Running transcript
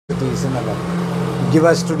is in heaven. Give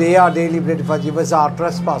us today our daily bread. Forgive us our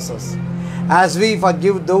trespasses, as we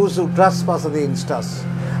forgive those who trespass against us.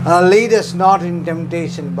 Lead us not in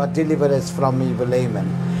temptation, but deliver us from evil. Amen.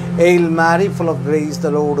 Hail Mary, full of grace,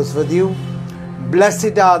 the Lord is with you.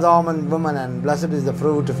 Blessed are thou among women, and blessed is the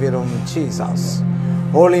fruit of your womb, Jesus.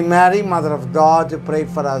 Holy Mary, Mother of God, pray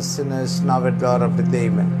for us sinners, now at the hour of death.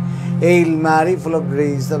 Amen. Hail Mary, full of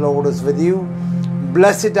grace, the Lord is with you.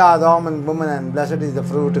 Blessed are thou among women, and blessed is the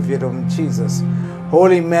fruit of your womb, Jesus.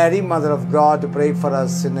 Holy Mary, Mother of God, pray for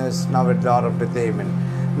us sinners, now at the hour of death. Amen.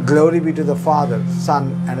 Glory be to the Father, Son,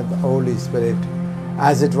 and the Holy Spirit,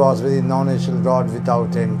 as it was with the non-natural God,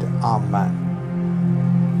 without end. Amen.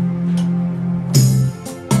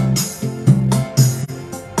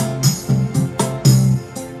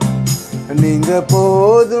 நீங்க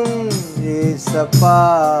போதும் ஏசப்பா,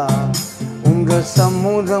 உங்க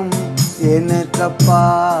சமூகம் எனக்கப்பா.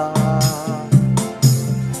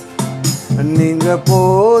 நீங்க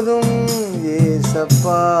போதும்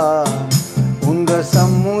ஏசப்பா, உங்க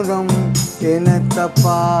சமூகம்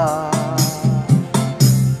எனக்கப்பா.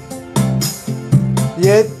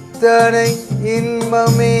 எத்தனை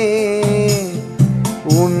இன்பமே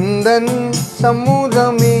உந்தன்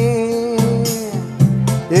சமூகமே,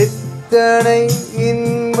 எத்தனை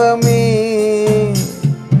இன்பமே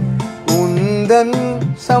உந்தன்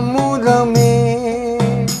சமூகமே.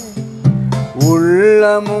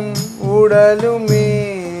 உள்ளமும் உடலுமே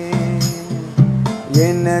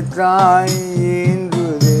எனக்காய்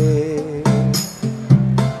ஏங்குதே.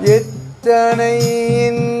 எத்தனை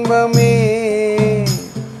இன்பமே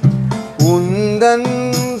உந்தன்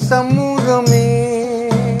சமூகமே.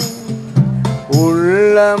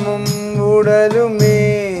 உள்ளமும் உடலுமே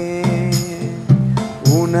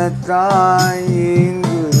உனக்காய்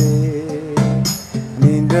ஏங்குதே.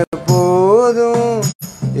 நீங்க போதும்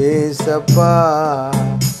ஏசப்பா,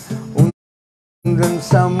 உங்கள்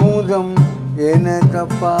சமூகம்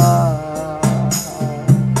எனக்கப்பா.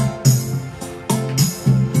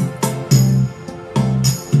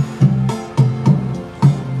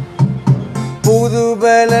 புது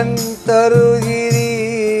பலன் தருகிறீர்,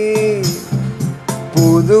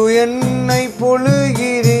 புது எண்ணெய்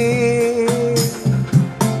பொழுகிறீர்.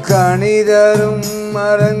 கனிதரும்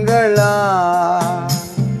மரங்களா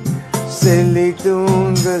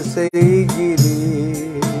செழித்தூங்க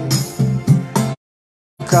செய்கிறீர்.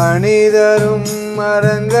 கனிதரும்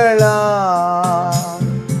மரங்களா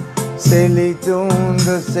செழித்தூங்க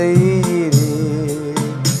செய்கிறீர்.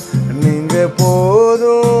 நீங்க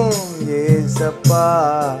போதும் ஏசப்பா,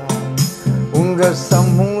 உங்க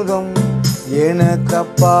சமூகம்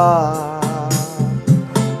எனக்கப்பா.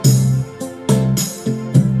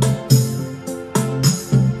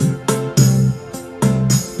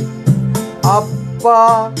 அப்பா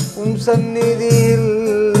உம் சந்நிதியில்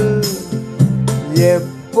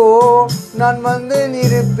எப்போ நான் வந்து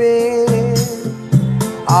நிற்பேன்.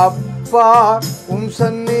 அப்பா உம்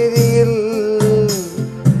சந்நிதியில்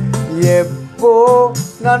எப்போ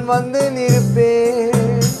நான் வந்து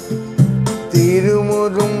நிற்பேன்.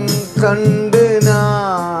 திருமுதும் கண்டு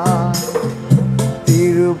நான்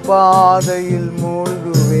திருப்பாதையில்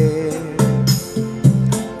மூழ்குவேன்.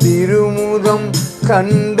 திருமுதம்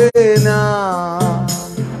கண்டு நான்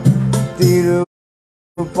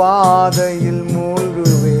திருப்பாதையில்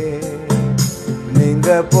மூழ்குவேன். நீங்க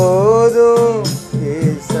போதும்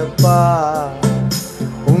ஏசப்பா,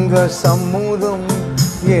 உங்க சமூகம்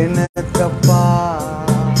எனக்கப்பா.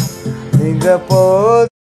 நீங்க போதும்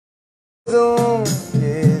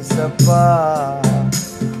ஏசப்பா,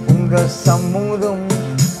 உங்க சமூகம்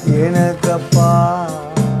எனக்கப்பா.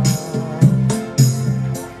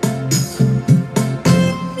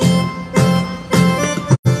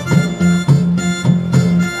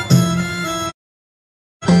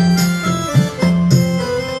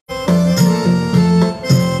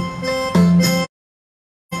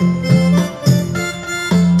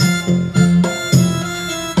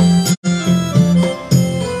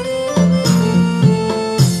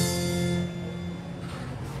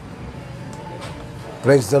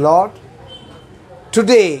 Praise the Lord.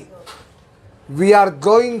 Today we are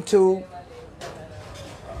going to,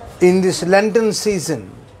 in this Lenten season,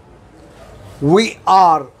 we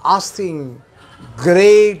are asking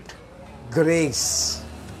great grace.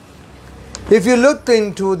 If you look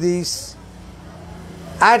into these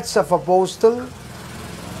Acts of Apostle,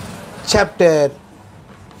 chapter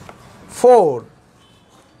 4,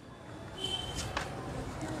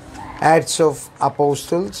 Acts of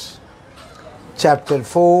Apostles, chapter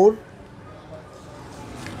 4,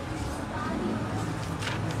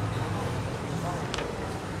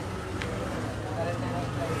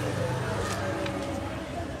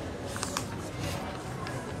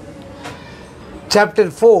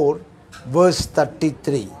 chapter 4, verse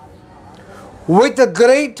 33. With a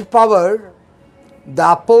great power,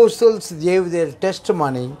 the apostles gave their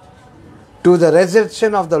testimony to the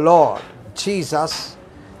resurrection of the Lord Jesus,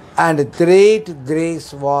 and great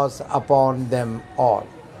grace was upon them all.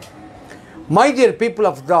 My dear people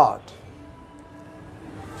of God,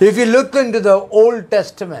 if you look into the Old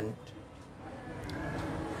Testament,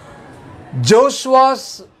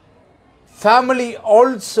 Joshua's family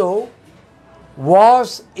also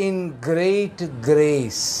was in great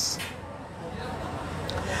grace.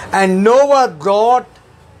 And Noah got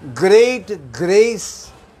great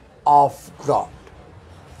grace of God.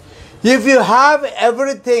 If you have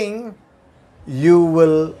everything,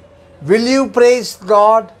 will you praise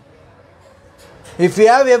God? If you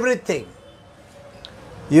have everything,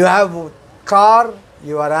 you have car,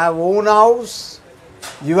 you have own house,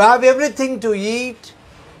 you have everything to eat,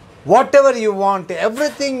 whatever you want,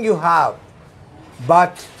 everything you have,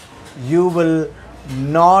 but you will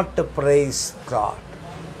not praise God.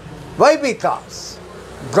 Why? Because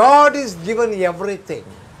God is given everything.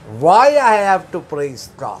 Why I have to praise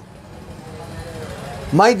God?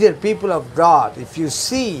 My dear people of God, if you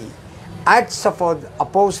see Acts of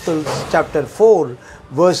Apostles chapter 4,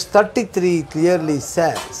 verse 33 clearly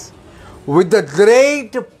says, with the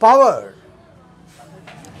great power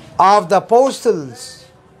of the apostles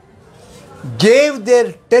gave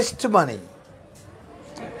their testimony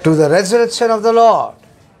to the resurrection of the Lord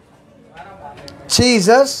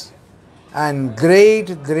Jesus, and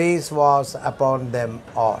great grace was upon them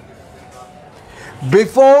all.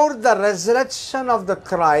 Before the resurrection of the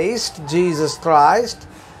Christ, Jesus Christ,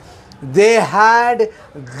 they had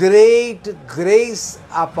great grace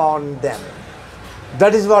upon them.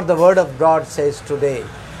 That is what the Word of God says today.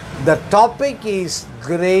 The topic is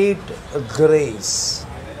great grace.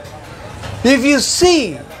 If you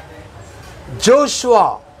see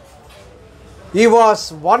Joshua, he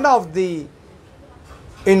was one of the,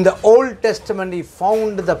 in the Old Testament, he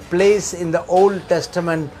found the place in the Old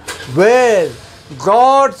Testament where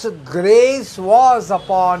God's grace was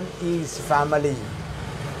upon his family.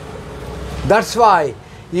 That's why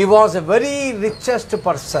he was a very richest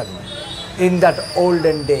person in that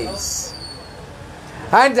olden days.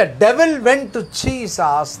 And the devil went to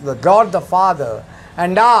Jesus, the God the Father,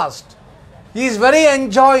 and asked, he is very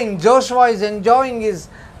enjoying, Joshua is enjoying his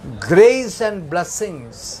grace and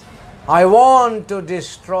blessings. I want to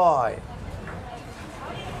destroy.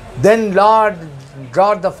 Then Lord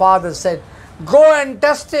God the Father said, go and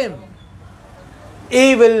test him.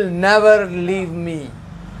 He will never leave me.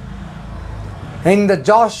 In the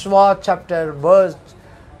Joshua chapter 1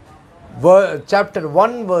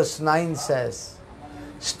 verse 9 says,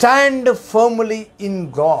 stand firmly in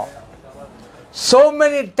God. So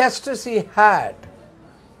many tests he had.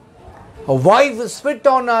 A wife spit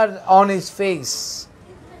on his face,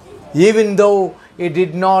 even though he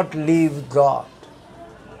did not leave God.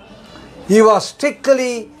 He was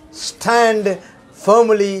strictly stand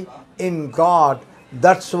firmly in God.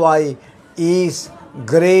 That's why his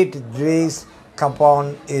great grace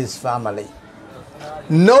upon his family.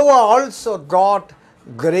 Noah also got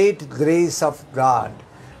great grace of God.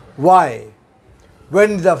 Why?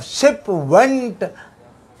 When the ship went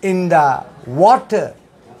in the water,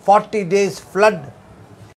 40 days flood,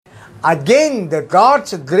 again the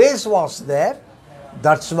God's grace was there.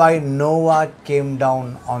 That's why Noah came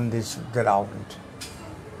down on this ground.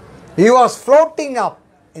 He was floating up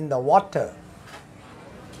in the water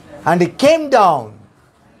and he came down.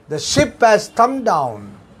 The ship has come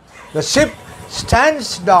down. The ship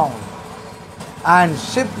stands down and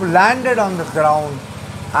ship landed on the ground,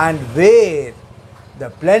 and where the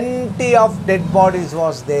plenty of dead bodies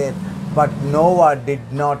was there, but Noah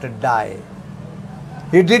did not die.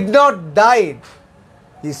 He did not die.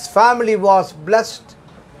 His family was blessed.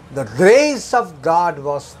 The grace of God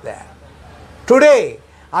was there. Today,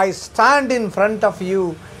 I stand in front of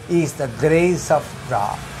you is the grace of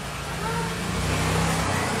God.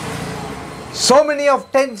 So many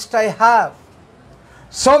of tests I have.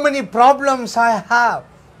 So many problems I have.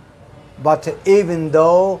 But even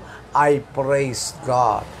though I praise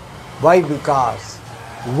God. Why? Because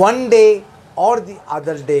one day or the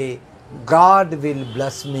other day, God will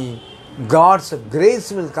bless me. God's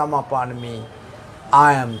grace will come upon me.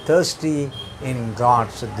 I am thirsty in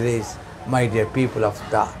God's grace, my dear people of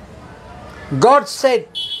God. God said,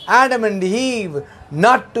 Adam and Eve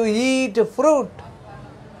not to eat fruit.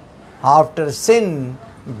 After sin,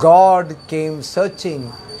 God came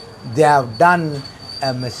searching. They have done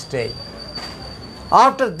a mistake.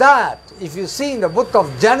 After that, if you see in the book of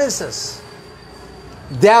Genesis,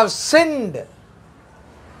 they have sinned.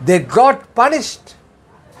 They got punished.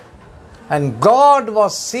 And God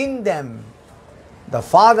was seeing them. The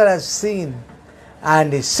Father has seen,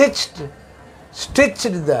 and He stitched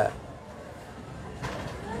the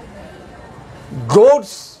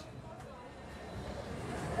goats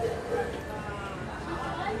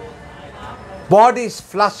body's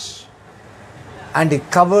flesh, and He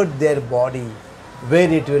covered their body where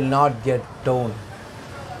it will not get torn.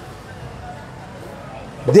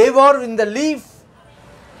 They were in the leaf.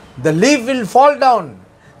 The leaf will fall down.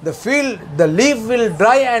 The leaf will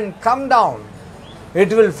dry and come down.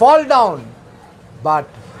 It will fall down. But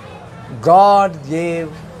God gave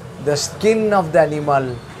the skin of the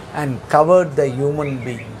animal and covered the human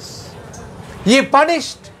beings. He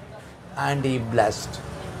punished and He blessed.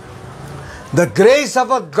 The grace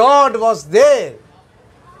of a God was there.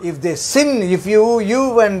 If they sin, if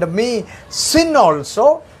you and me sin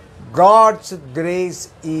also, God's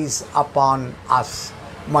grace is upon us,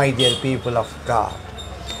 my dear people of God.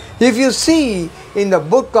 If you see in the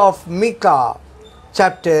book of Micah,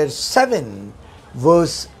 chapter 7,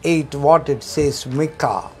 verse 8, what it says,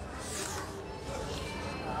 Micah.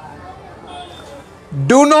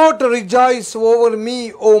 Do not rejoice over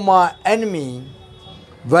me, O my enemy.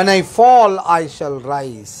 When I fall, I shall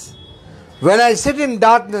rise. When I sit in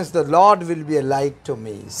darkness, the Lord will be a light to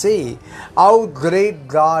me. See how great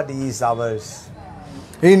God is ours.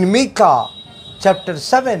 In Micah, chapter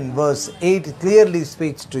 7, verse 8 clearly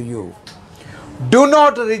speaks to you. Do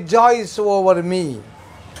not rejoice over me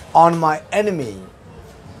on my enemy.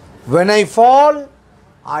 When I fall,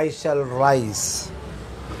 I shall rise.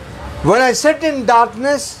 When I sit in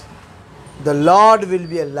darkness, the Lord will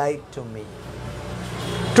be a light to me.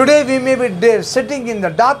 Today we may be there sitting in the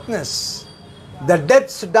darkness, the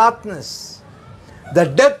death's darkness, the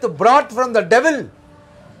death brought from the devil.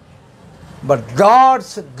 But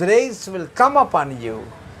God's grace will come upon you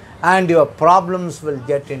and your problems will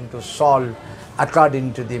get into solve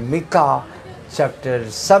according to the Micah chapter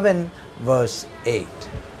 7 verse 8.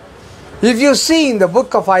 If you see in the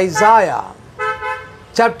book of Isaiah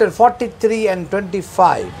chapter 43 and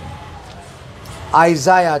 25,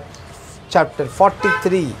 Isaiah chapter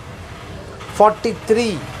 43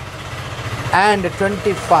 and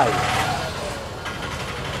 25.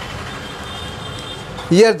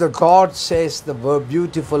 Here the God says the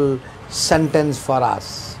beautiful sentence for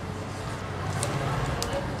us.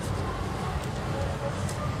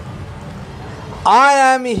 I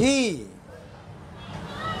am He.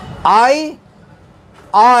 I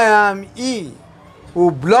am He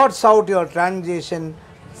who blots out your transgression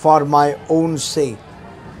for my own sake,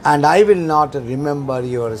 and I will not remember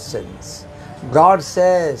your sins. God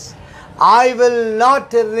says, I will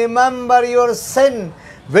not remember your sin.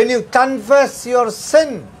 When you confess your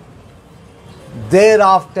sin,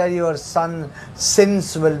 thereafter your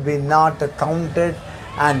sins will be not counted,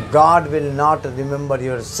 and God will not remember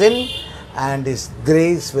your sin, and His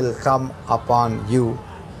grace will come upon you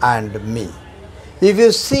and me. If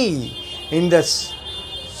you see in the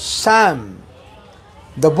Psalm,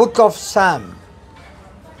 the book of Psalm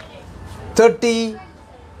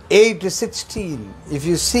 38:16, if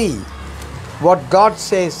you see what God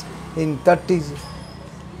says in 30,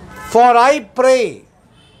 for I pray,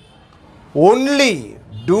 only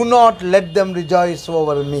do not let them rejoice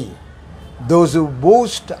over me, those who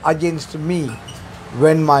boast against me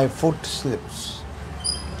when my foot slips.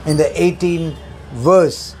 In the 18th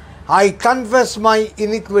verse, I confess my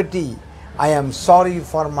iniquity, I am sorry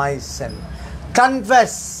for my sin.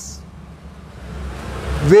 Confess.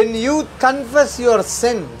 When you confess your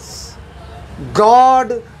sins,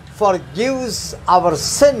 God forgives our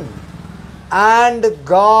sin and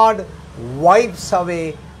God wipes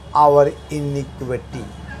away our iniquity.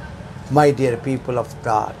 My dear people of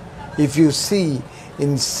God, if you see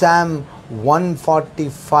in Psalm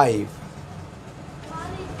 145,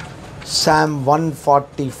 Psalm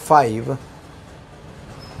 145,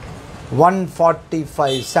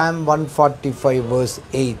 Psalm 145 verse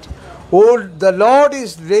 8. Oh, the Lord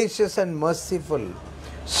is gracious and merciful,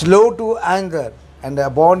 slow to anger and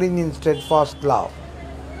abounding in steadfast love.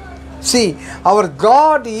 See, our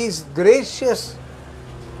God is gracious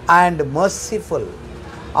and merciful.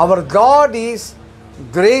 Our God is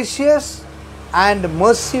gracious and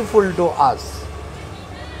merciful to us.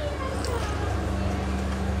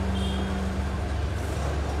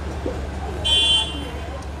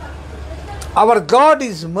 Our God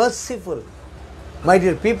is merciful. My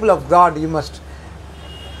dear people of God, you must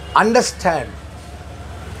understand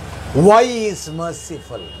why He is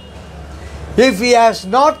merciful. If He has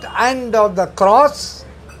not hanged on the cross,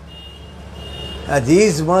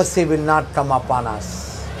 His mercy will not come upon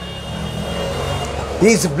us.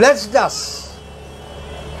 He's blessed us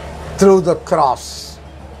through the cross.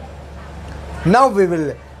 Now we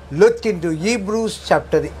will look into Hebrews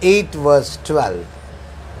chapter 8 verse 12.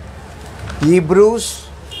 Hebrews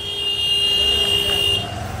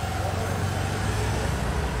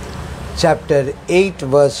chapter 8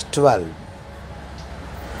 verse 12.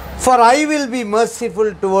 For I will be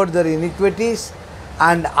merciful toward their iniquities,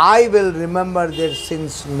 and I will remember their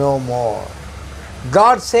sins no more.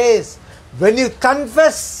 God says, when you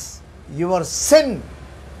confess your sin,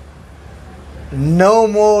 no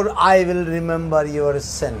more I will remember your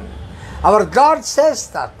sin. Our God says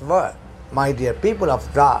that word, my dear people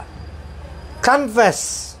of God.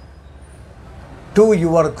 Confess to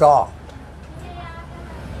your God.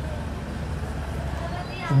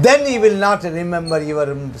 Then He will not remember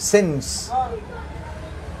your sins.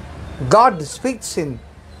 God speaks in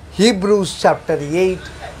Hebrews chapter 8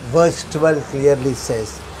 verse 12 clearly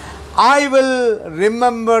says, I will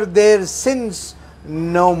remember their sins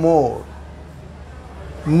no more.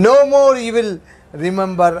 No more He will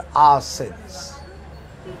remember our sins.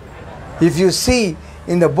 If you see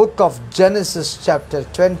in the book of Genesis chapter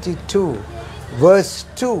 22 verse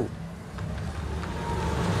 2,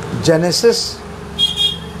 Genesis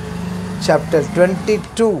chapter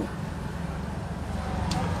 22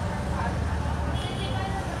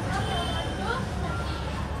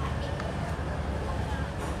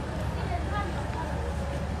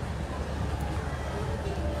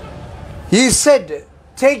 He said,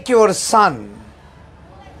 take your son,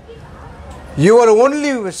 your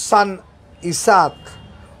only son Isaac,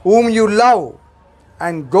 whom you love,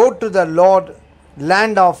 and go to the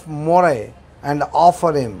land of Moriah and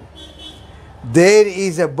offer him. There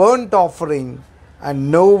is a burnt offering and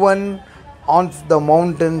no one on the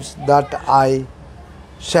mountains that I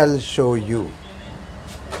shall show you.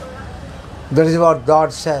 That is what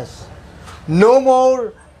God says. No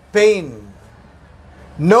more pain.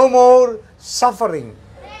 No more suffering.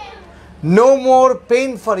 No more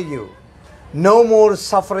pain for you. No more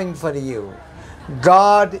suffering for you.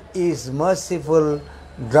 God is merciful.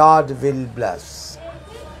 God will bless.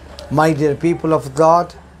 My dear people of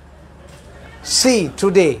God, see,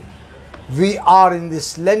 today we are in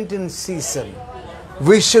this Lenten season.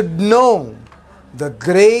 We should know the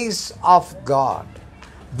grace of God.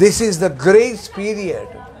 This is the grace period.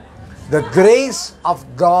 The grace of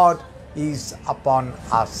God is upon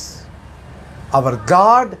us. Our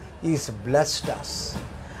God is blessed us.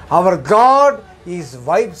 Our God is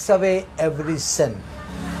wipes away every sin.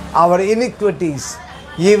 Our iniquities,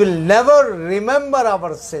 He will never remember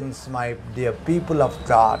our sins, my dear people of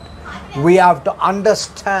God. We have to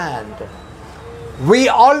understand. We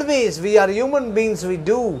are human beings, we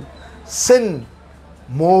do sin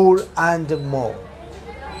more and more.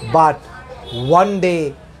 But one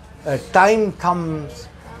day a time comes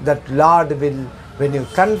that Lord will, when you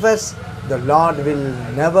confess, the Lord will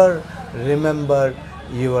never remember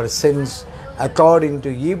your sins. According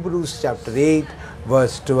to Hebrews chapter 8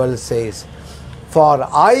 verse 12 says, for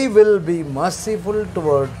I will be merciful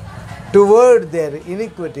toward their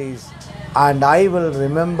iniquities, and I will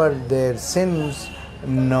remember their sins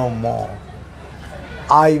no more.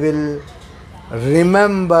 I will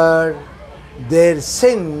remember their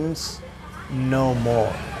sins no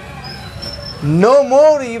more. No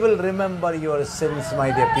more He will remember your sins,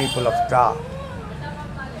 my dear people of God.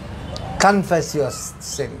 Confess your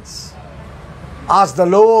sins. Ask the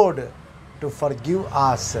Lord to forgive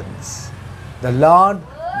our sins. The Lord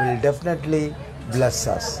will definitely bless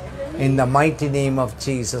us. In the mighty name of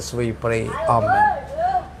Jesus we pray. Amen.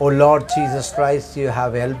 O Lord Jesus Christ, you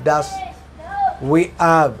have helped us. We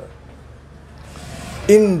have,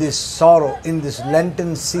 in this sorrow, in this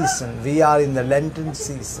Lenten season, we are in the Lenten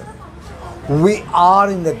season. We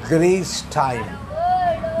are in the grace time.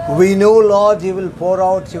 We know, Lord, you will pour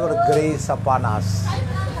out your grace upon us.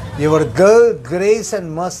 Your grace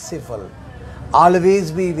and merciful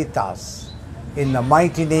always be with us. In the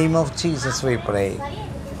mighty name of Jesus we pray.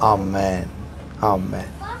 Amen. Amen.